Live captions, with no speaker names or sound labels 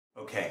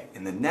Okay,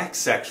 in the next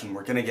section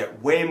we're going to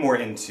get way more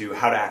into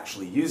how to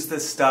actually use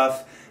this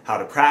stuff, how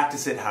to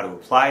practice it, how to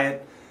apply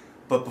it.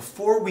 But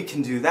before we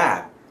can do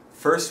that,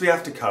 first we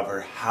have to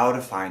cover how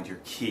to find your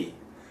key,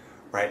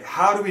 right?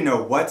 How do we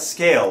know what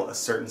scale a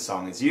certain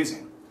song is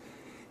using?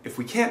 If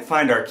we can't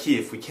find our key,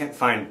 if we can't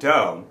find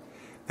Do,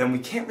 then we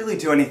can't really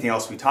do anything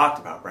else we talked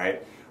about,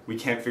 right? We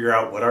can't figure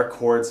out what our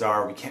chords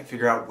are, we can't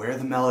figure out where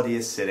the melody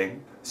is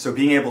sitting. So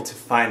being able to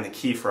find the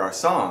key for our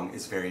song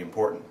is very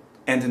important.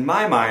 And in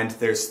my mind,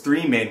 there's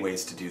three main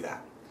ways to do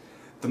that.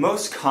 The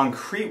most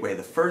concrete way,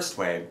 the first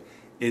way,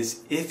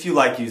 is if you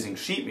like using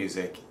sheet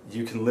music,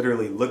 you can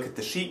literally look at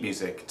the sheet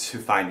music to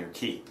find your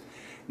key.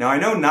 Now I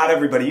know not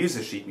everybody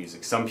uses sheet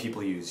music. Some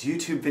people use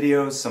YouTube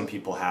videos, some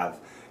people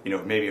have,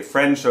 maybe a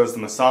friend shows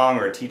them a song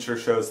or a teacher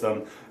shows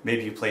them,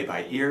 maybe you play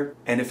by ear.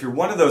 And if you're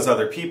one of those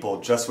other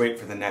people, just wait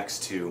for the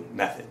next two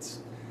methods.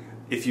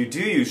 If you do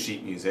use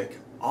sheet music,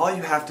 all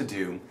you have to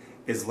do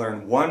is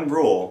learn one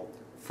rule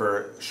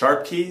for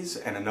sharp keys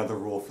and another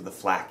rule for the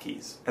flat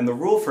keys. And the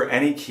rule for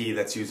any key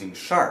that's using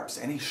sharps,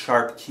 any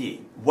sharp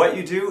key, what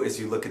you do is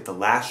you look at the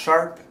last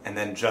sharp and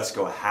then just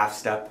go a half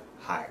step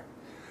higher.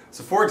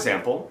 So for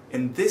example,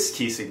 in this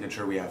key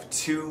signature we have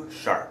two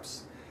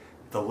sharps.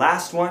 The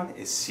last one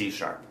is C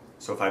sharp.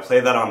 So if I play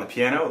that on the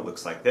piano, it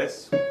looks like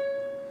this.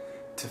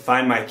 To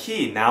find my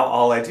key, now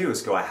all I do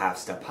is go a half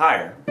step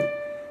higher,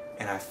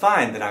 and I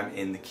find that I'm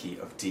in the key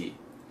of D.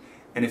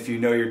 And if you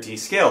know your D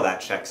scale,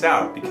 that checks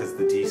out because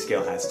the D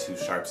scale has two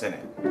sharps in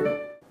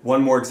it.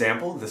 One more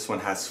example, this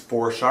one has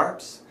four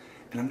sharps,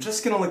 and I'm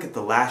just going to look at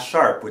the last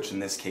sharp, which in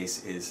this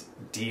case is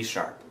D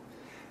sharp.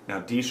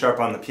 Now D sharp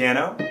on the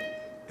piano,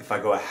 if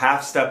I go a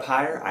half step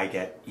higher, I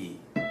get E.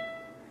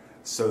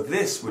 So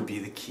this would be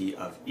the key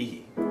of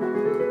E,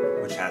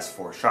 which has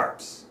four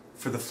sharps.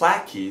 For the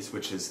flat keys,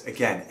 which is,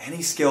 again,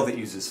 any scale that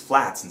uses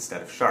flats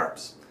instead of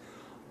sharps,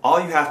 all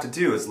you have to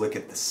do is look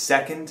at the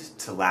second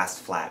to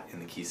last flat in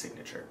the key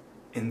signature.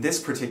 In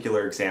this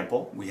particular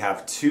example, we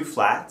have two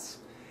flats,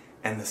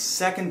 and the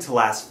second to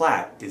last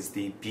flat is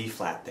the B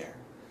flat there.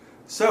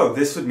 So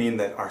this would mean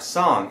that our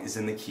song is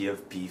in the key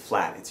of B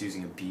flat. It's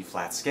using a B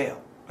flat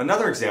scale.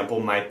 Another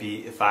example might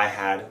be if I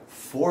had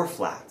four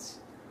flats.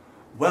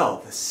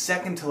 Well, the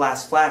second to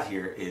last flat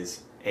here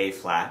is A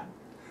flat,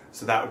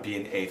 so that would be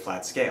an A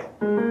flat scale.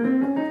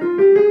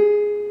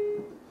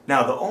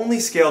 Now, the only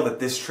scale that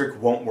this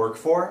trick won't work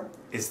for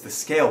is the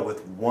scale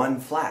with one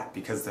flat,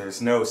 because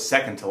there's no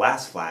second to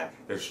last flat,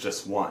 there's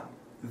just one.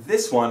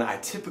 This one I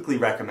typically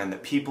recommend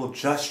that people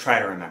just try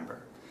to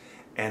remember,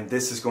 and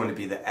this is going to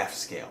be the F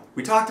scale.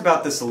 We talked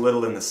about this a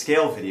little in the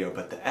scale video,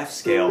 but the F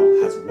scale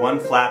has one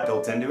flat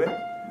built into it,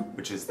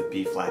 which is the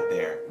B flat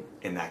there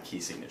in that key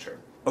signature.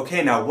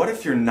 Okay, now what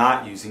if you're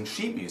not using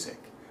sheet music,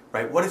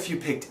 right? What if you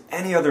picked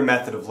any other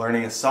method of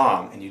learning a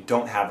song and you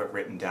don't have it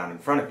written down in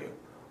front of you?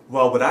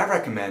 Well, what I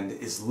recommend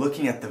is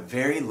looking at the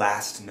very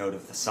last note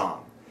of the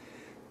song.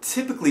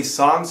 Typically,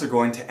 songs are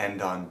going to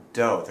end on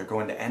Do. They're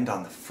going to end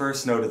on the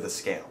first note of the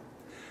scale.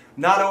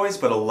 Not always,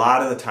 but a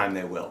lot of the time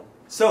they will.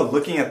 So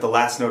looking at the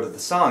last note of the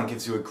song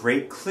gives you a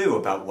great clue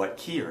about what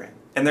key you're in.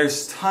 And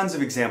there's tons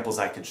of examples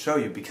I could show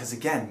you because,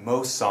 again,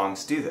 most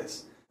songs do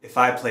this. If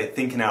I play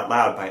Thinking Out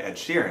Loud by Ed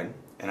Sheeran,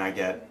 and I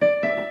get...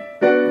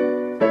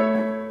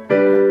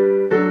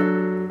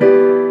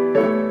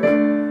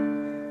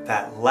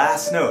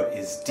 last note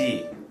is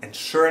D, and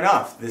sure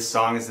enough, this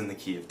song is in the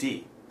key of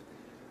D.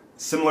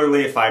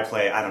 Similarly, if I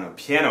play, I don't know,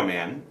 Piano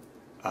Man,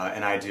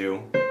 and I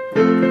do...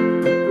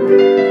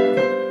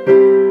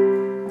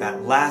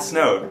 that last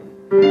note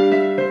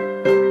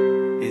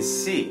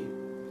is C.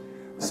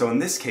 So in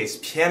this case,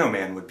 Piano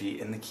Man would be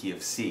in the key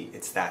of C.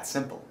 It's that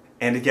simple.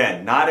 And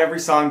again, not every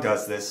song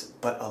does this,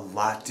 but a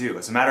lot do.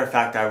 As a matter of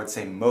fact, I would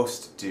say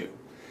most do.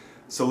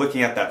 So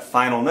looking at that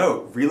final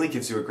note really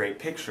gives you a great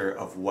picture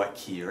of what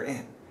key you're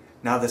in.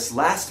 Now this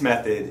last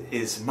method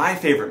is my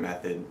favorite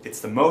method.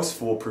 It's the most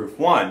foolproof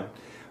one,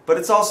 but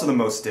it's also the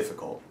most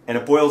difficult. And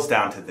it boils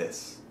down to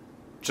this.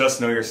 Just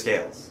know your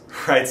scales,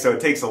 right? So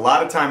it takes a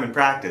lot of time and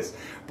practice,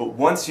 but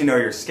once you know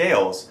your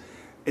scales,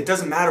 it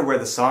doesn't matter where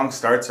the song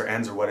starts or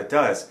ends or what it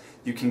does.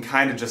 You can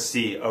kind of just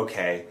see,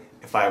 okay,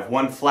 if I have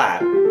one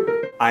flat,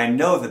 I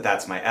know that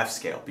that's my F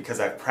scale because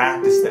I've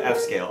practiced the F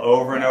scale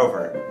over and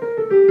over.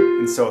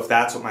 And so if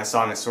that's what my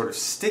song is sort of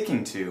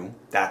sticking to,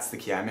 that's the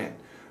key I'm in.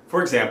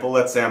 For example,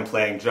 let's say I'm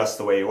playing Just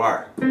the Way You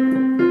Are.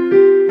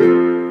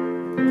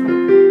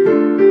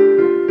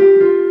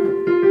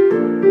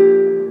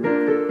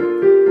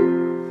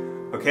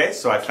 Okay,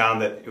 so I found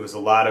that it was a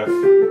lot of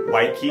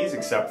white keys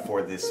except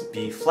for this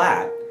B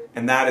flat,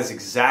 and that is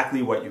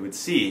exactly what you would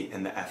see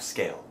in the F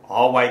scale.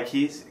 All white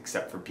keys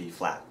except for B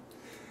flat.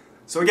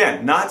 So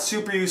again, not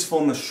super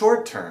useful in the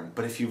short term,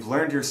 but if you've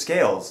learned your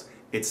scales,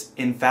 it's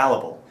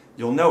infallible.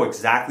 You'll know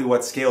exactly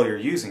what scale you're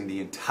using the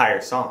entire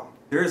song.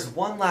 There is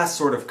one last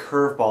sort of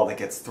curveball that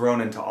gets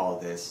thrown into all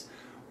of this,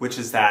 which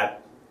is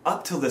that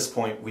up till this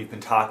point we've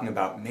been talking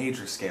about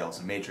major scales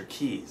and major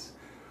keys.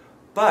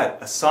 But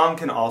a song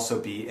can also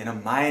be in a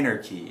minor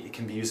key. It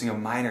can be using a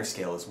minor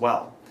scale as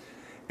well.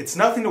 It's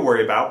nothing to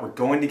worry about. We're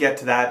going to get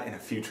to that in a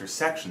future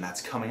section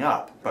that's coming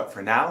up. But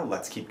for now,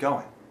 let's keep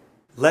going.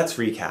 Let's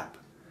recap.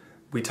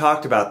 We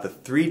talked about the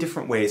 3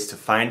 different ways to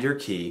find your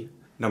key.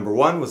 Number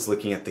 1 was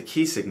looking at the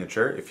key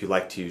signature, if you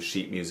like to use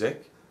sheet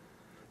music.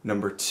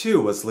 Number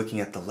 2 was looking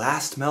at the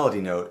last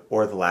melody note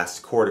or the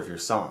last chord of your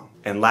song.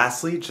 And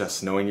lastly,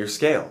 just knowing your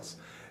scales.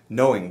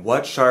 Knowing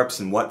what sharps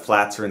and what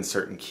flats are in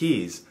certain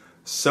keys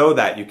so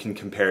that you can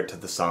compare it to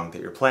the song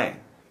that you're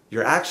playing.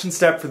 Your action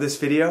step for this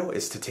video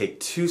is to take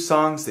 2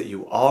 songs that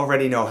you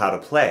already know how to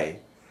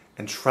play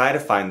and try to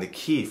find the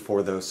key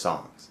for those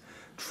songs.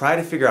 Try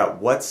to figure out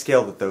what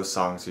scale that those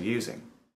songs are using.